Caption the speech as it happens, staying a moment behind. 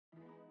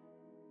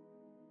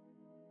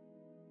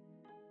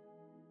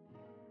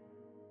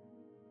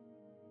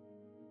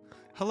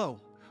Hello,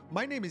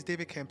 my name is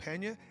David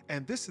Campagna,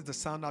 and this is the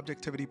Sound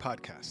Objectivity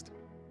Podcast.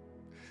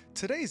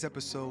 Today's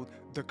episode,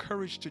 The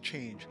Courage to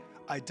Change,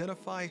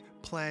 Identify,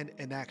 Plan,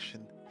 and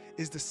Action,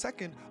 is the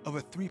second of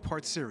a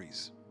three-part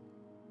series.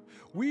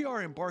 We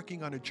are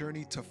embarking on a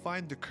journey to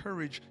find the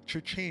courage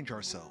to change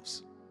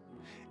ourselves.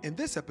 In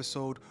this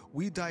episode,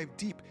 we dive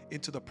deep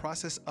into the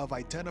process of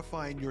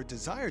identifying your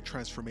desired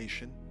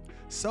transformation,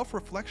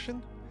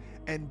 self-reflection,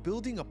 and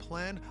building a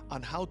plan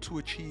on how to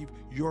achieve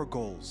your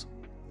goals,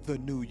 the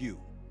new you.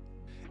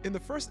 In the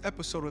first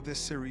episode of this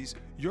series,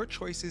 Your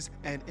Choices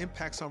and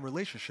Impacts on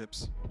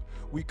Relationships,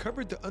 we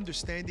covered the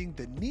understanding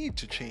the need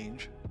to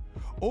change,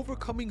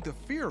 overcoming the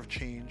fear of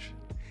change,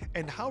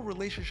 and how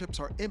relationships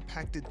are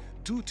impacted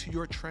due to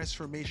your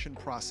transformation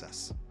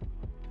process.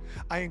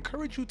 I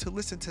encourage you to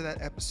listen to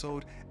that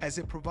episode as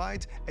it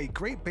provides a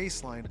great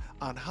baseline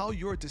on how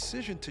your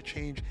decision to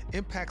change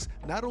impacts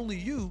not only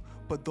you,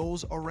 but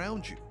those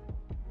around you.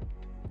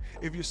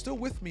 If you're still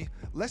with me,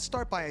 let's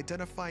start by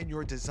identifying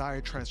your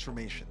desired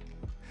transformation.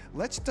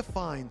 Let's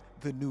define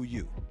the new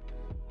you.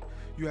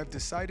 You have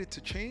decided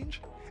to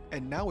change,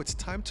 and now it's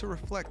time to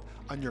reflect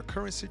on your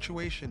current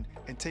situation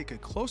and take a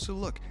closer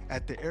look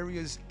at the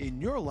areas in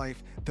your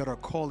life that are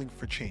calling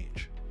for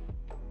change.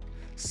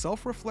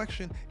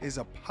 Self-reflection is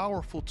a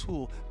powerful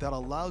tool that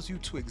allows you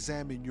to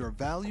examine your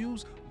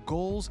values,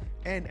 goals,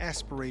 and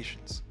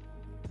aspirations,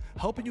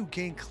 helping you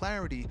gain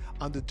clarity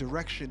on the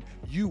direction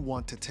you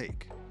want to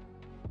take.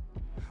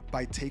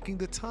 By taking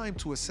the time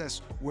to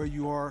assess where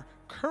you are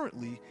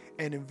currently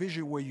and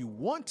envision where you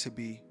want to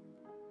be,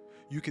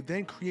 you can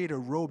then create a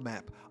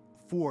roadmap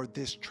for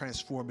this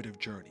transformative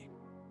journey.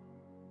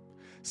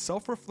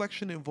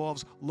 Self-reflection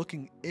involves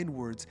looking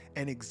inwards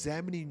and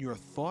examining your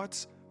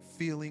thoughts,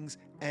 feelings,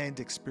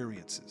 and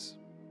experiences.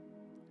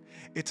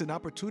 It's an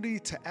opportunity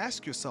to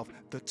ask yourself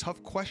the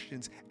tough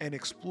questions and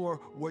explore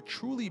what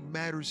truly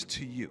matters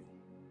to you.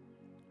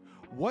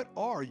 What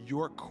are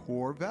your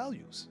core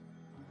values?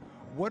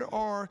 What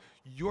are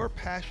your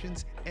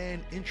passions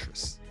and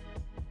interests?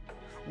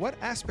 What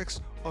aspects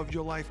of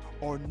your life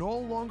are no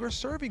longer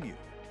serving you?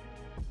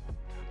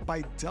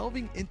 By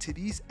delving into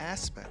these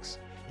aspects,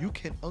 you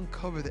can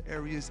uncover the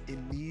areas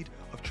in need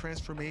of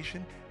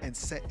transformation and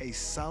set a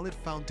solid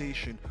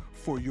foundation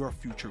for your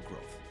future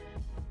growth.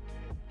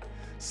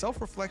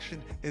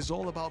 Self-reflection is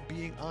all about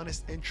being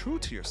honest and true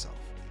to yourself.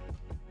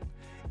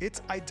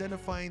 It's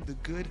identifying the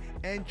good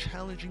and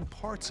challenging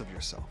parts of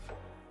yourself.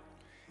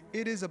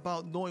 It is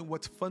about knowing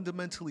what's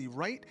fundamentally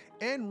right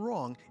and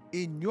wrong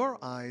in your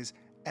eyes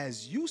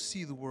as you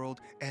see the world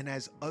and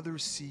as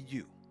others see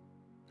you.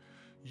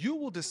 You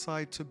will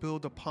decide to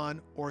build upon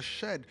or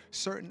shed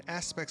certain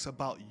aspects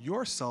about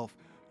yourself,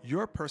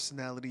 your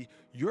personality,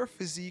 your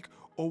physique,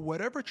 or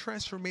whatever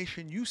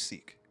transformation you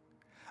seek.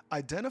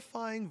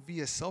 Identifying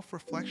via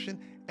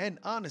self-reflection and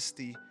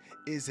honesty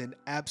is an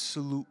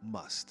absolute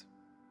must.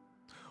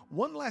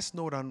 One last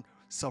note on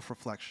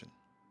self-reflection.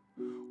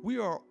 We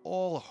are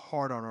all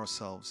hard on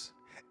ourselves,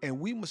 and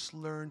we must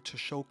learn to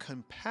show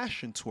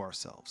compassion to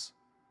ourselves.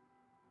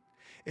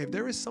 If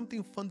there is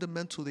something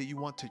fundamental that you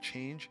want to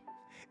change,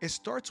 it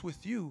starts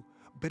with you,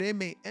 but it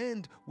may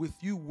end with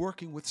you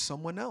working with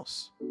someone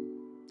else.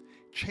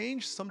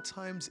 Change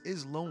sometimes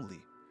is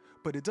lonely,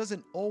 but it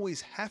doesn't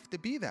always have to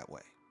be that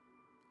way.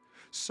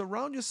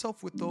 Surround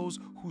yourself with those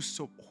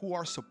who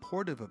are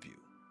supportive of you.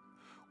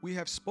 We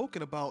have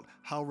spoken about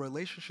how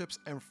relationships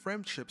and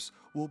friendships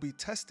will be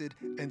tested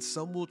and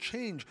some will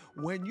change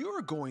when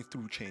you're going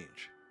through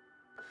change.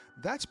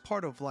 That's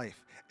part of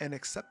life, and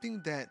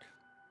accepting that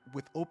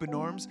with open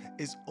arms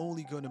is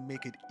only going to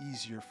make it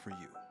easier for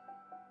you.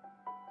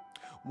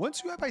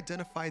 Once you have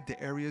identified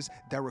the areas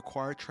that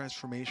require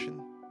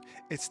transformation,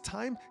 it's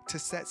time to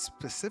set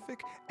specific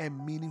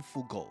and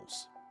meaningful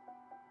goals.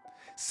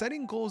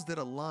 Setting goals that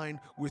align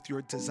with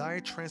your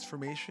desired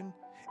transformation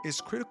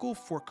is critical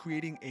for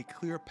creating a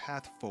clear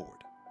path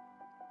forward.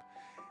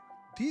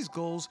 These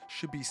goals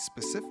should be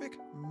specific,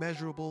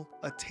 measurable,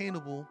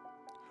 attainable,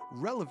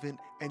 relevant,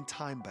 and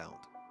time-bound,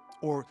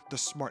 or the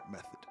SMART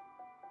method.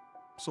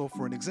 So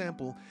for an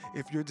example,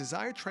 if your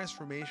desired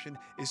transformation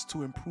is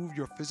to improve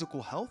your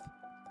physical health,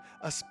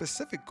 a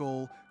specific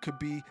goal could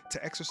be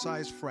to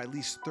exercise for at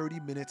least 30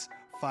 minutes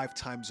 5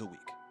 times a week.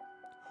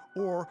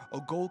 Or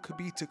a goal could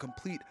be to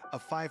complete a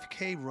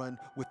 5K run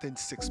within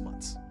 6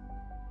 months.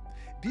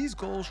 These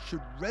goals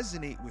should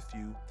resonate with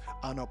you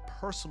on a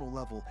personal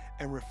level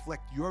and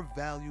reflect your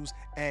values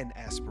and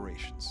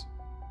aspirations.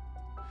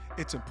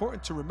 It's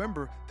important to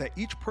remember that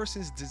each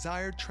person's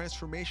desired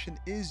transformation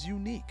is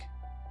unique.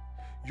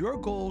 Your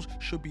goals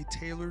should be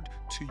tailored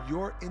to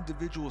your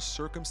individual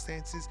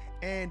circumstances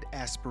and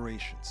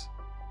aspirations.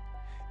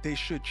 They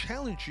should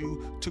challenge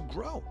you to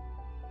grow,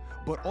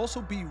 but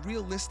also be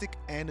realistic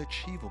and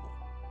achievable.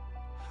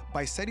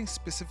 By setting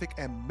specific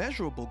and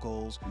measurable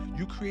goals,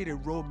 you create a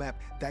roadmap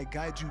that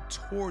guides you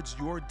towards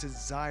your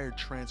desired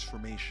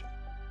transformation.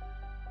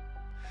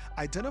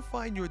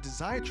 Identifying your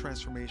desired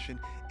transformation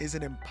is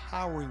an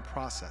empowering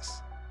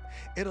process.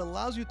 It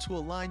allows you to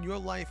align your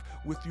life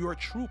with your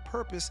true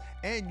purpose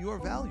and your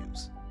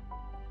values.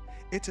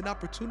 It's an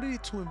opportunity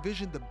to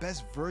envision the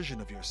best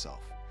version of yourself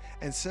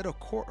and set a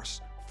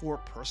course for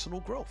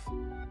personal growth.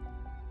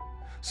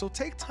 So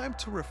take time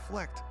to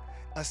reflect,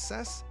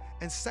 assess,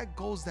 and set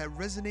goals that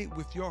resonate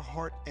with your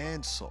heart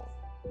and soul.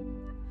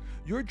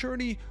 Your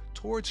journey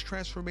towards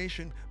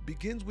transformation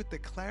begins with the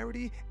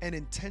clarity and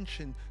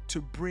intention to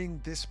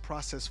bring this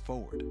process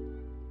forward.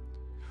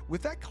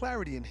 With that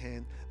clarity in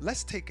hand,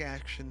 let's take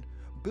action,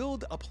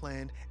 build a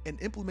plan,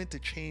 and implement the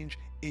change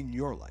in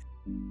your life.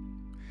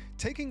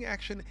 Taking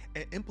action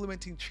and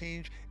implementing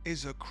change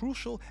is a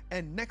crucial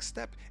and next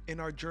step in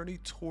our journey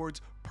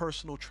towards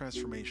personal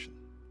transformation.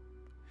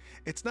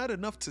 It's not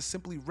enough to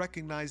simply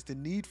recognize the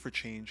need for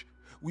change.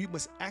 We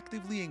must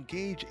actively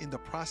engage in the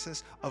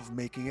process of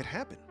making it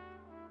happen.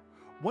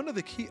 One of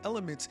the key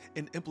elements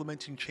in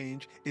implementing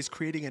change is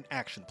creating an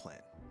action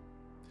plan.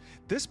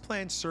 This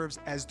plan serves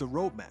as the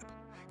roadmap,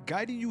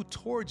 guiding you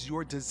towards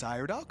your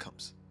desired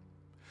outcomes.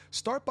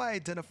 Start by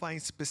identifying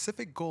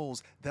specific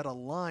goals that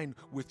align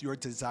with your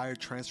desired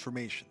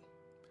transformation.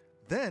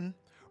 Then,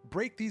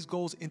 break these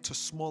goals into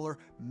smaller,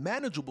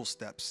 manageable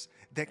steps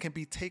that can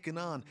be taken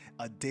on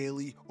a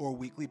daily or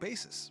weekly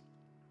basis.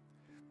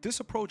 This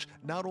approach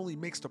not only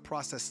makes the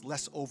process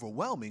less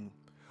overwhelming,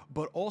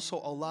 but also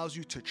allows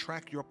you to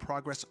track your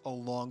progress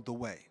along the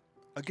way.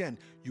 Again,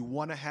 you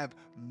want to have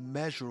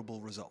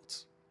measurable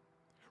results.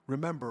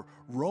 Remember,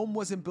 Rome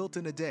wasn't built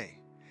in a day,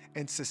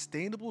 and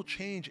sustainable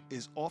change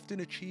is often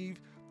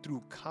achieved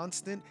through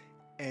constant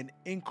and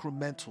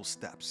incremental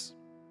steps.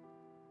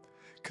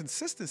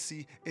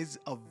 Consistency is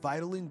a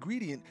vital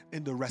ingredient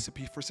in the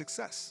recipe for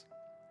success.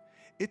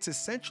 It's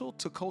essential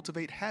to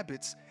cultivate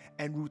habits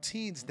and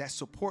routines that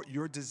support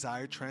your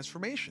desired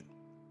transformation.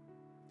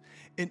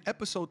 In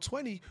episode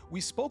 20, we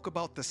spoke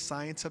about the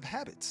science of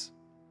habits.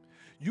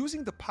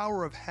 Using the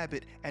power of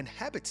habit and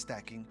habit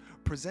stacking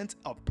presents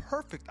a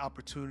perfect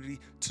opportunity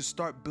to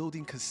start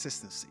building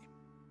consistency.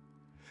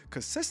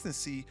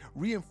 Consistency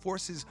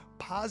reinforces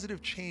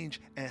positive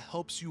change and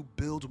helps you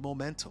build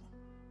momentum.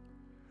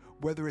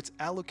 Whether it's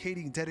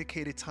allocating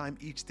dedicated time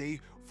each day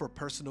for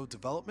personal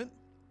development,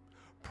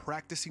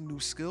 practicing new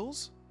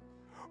skills,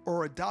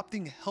 or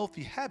adopting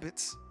healthy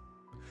habits,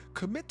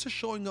 commit to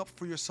showing up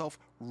for yourself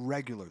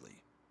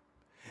regularly.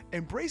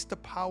 Embrace the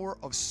power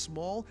of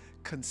small,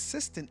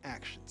 consistent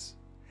actions,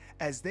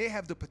 as they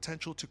have the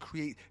potential to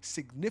create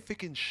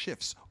significant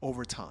shifts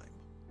over time.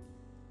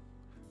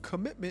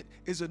 Commitment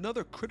is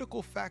another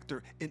critical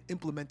factor in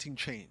implementing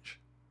change.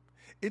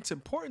 It's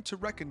important to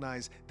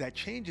recognize that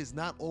change is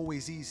not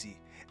always easy,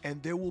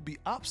 and there will be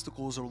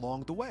obstacles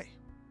along the way.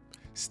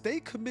 Stay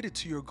committed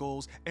to your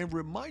goals and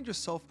remind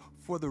yourself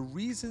for the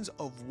reasons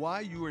of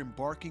why you are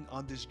embarking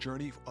on this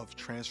journey of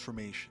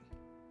transformation.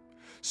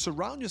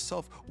 Surround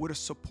yourself with a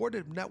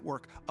supportive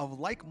network of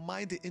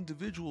like-minded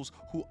individuals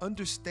who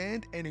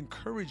understand and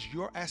encourage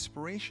your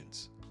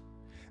aspirations.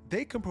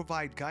 They can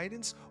provide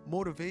guidance,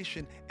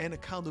 motivation, and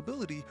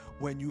accountability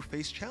when you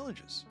face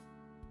challenges.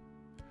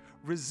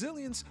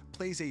 Resilience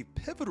plays a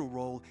pivotal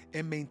role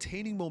in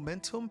maintaining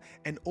momentum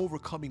and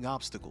overcoming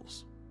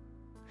obstacles.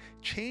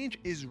 Change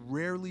is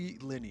rarely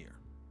linear,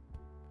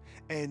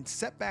 and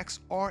setbacks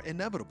are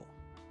inevitable.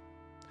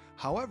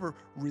 However,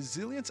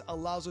 resilience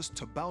allows us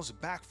to bounce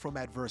back from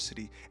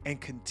adversity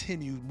and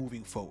continue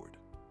moving forward.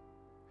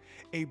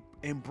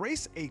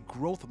 Embrace a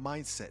growth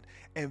mindset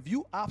and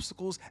view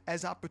obstacles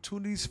as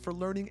opportunities for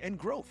learning and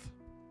growth.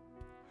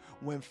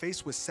 When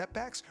faced with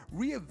setbacks,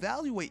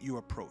 reevaluate your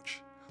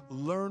approach,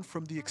 learn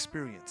from the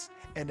experience,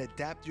 and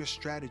adapt your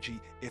strategy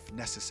if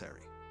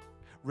necessary.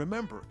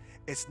 Remember,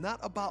 it's not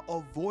about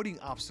avoiding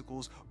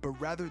obstacles, but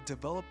rather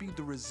developing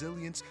the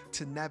resilience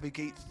to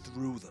navigate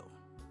through them.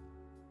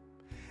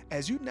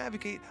 As you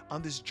navigate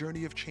on this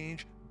journey of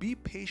change, be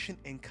patient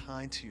and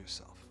kind to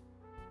yourself.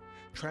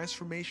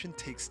 Transformation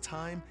takes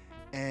time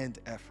and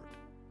effort.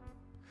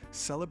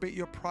 Celebrate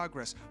your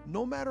progress,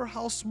 no matter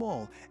how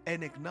small,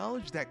 and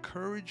acknowledge that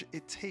courage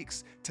it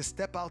takes to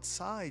step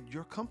outside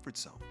your comfort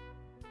zone.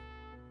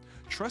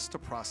 Trust the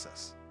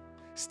process,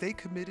 stay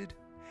committed,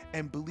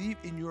 and believe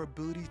in your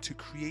ability to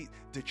create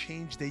the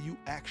change that you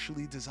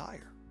actually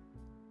desire.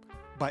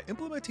 By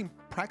implementing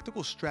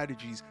practical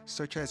strategies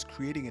such as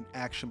creating an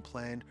action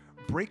plan,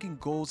 breaking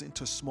goals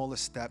into smaller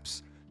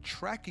steps,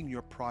 tracking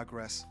your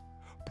progress,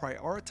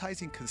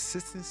 prioritizing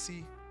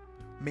consistency,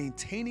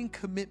 maintaining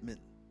commitment,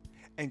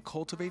 and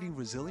cultivating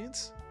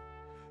resilience,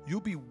 you'll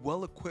be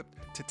well equipped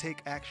to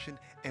take action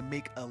and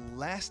make a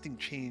lasting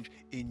change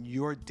in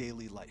your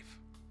daily life.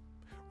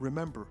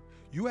 Remember,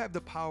 you have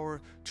the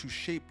power to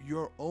shape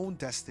your own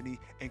destiny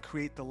and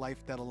create the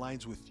life that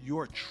aligns with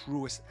your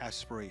truest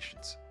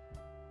aspirations.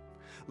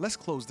 Let's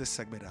close this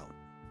segment out.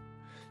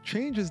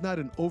 Change is not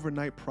an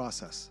overnight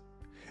process.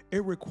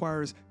 It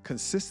requires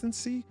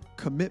consistency,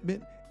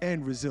 commitment,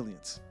 and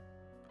resilience.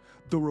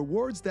 The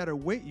rewards that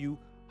await you,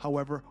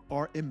 however,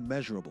 are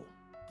immeasurable.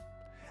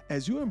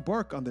 As you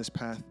embark on this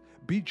path,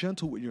 be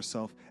gentle with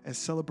yourself and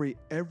celebrate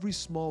every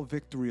small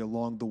victory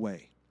along the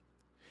way.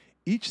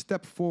 Each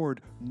step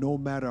forward, no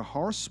matter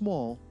how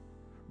small,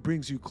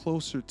 brings you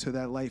closer to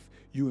that life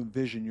you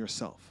envision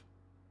yourself.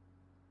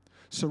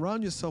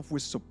 Surround yourself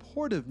with a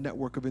supportive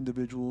network of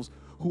individuals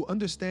who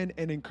understand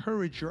and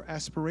encourage your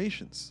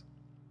aspirations.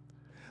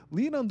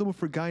 Lean on them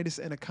for guidance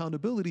and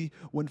accountability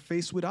when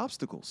faced with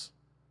obstacles.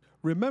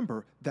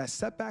 Remember that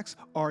setbacks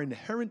are an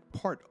inherent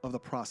part of the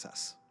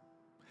process.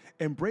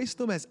 Embrace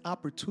them as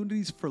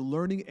opportunities for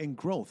learning and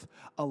growth,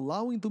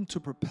 allowing them to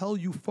propel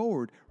you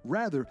forward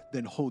rather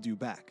than hold you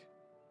back.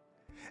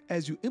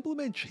 As you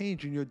implement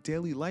change in your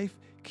daily life,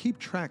 keep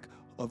track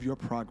of your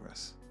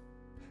progress.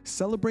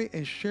 Celebrate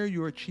and share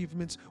your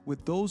achievements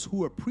with those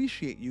who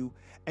appreciate you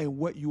and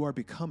what you are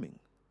becoming.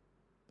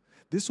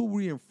 This will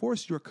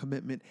reinforce your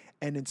commitment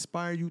and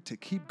inspire you to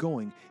keep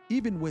going,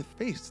 even when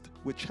faced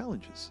with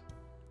challenges.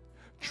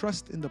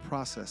 Trust in the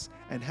process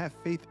and have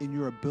faith in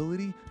your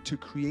ability to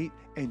create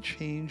and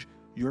change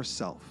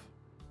yourself.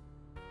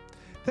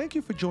 Thank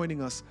you for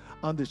joining us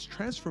on this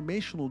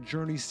transformational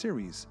journey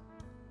series,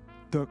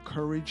 The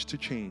Courage to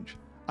Change,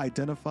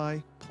 Identify,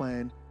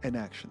 Plan, and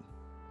Action.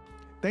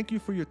 Thank you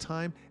for your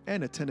time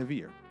and attentive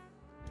ear.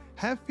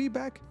 Have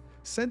feedback?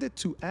 Send it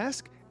to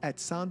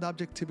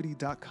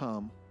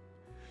ask@soundobjectivity.com.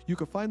 You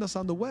can find us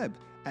on the web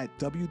at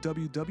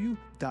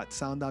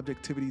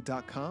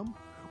www.soundobjectivity.com,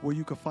 where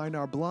you can find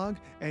our blog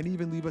and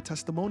even leave a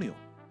testimonial.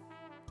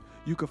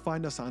 You can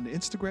find us on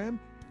Instagram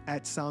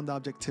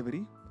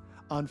 @SoundObjectivity,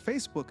 on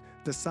Facebook,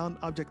 the Sound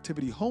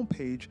Objectivity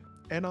homepage,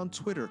 and on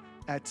Twitter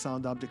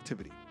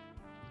 @SoundObjectivity.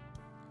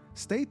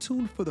 Stay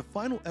tuned for the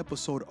final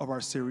episode of our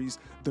series,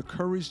 The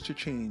Courage to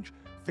Change,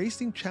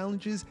 Facing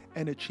Challenges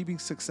and Achieving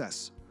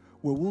Success,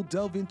 where we'll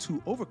delve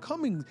into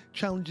overcoming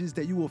challenges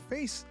that you will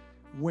face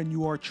when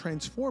you are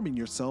transforming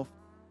yourself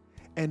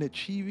and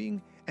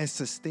achieving and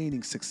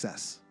sustaining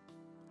success.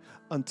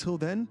 Until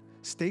then,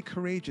 stay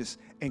courageous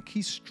and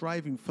keep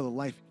striving for the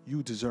life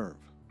you deserve.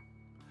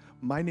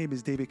 My name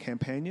is David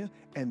Campagna,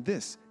 and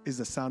this is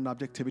the Sound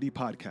Objectivity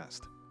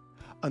Podcast.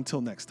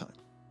 Until next time.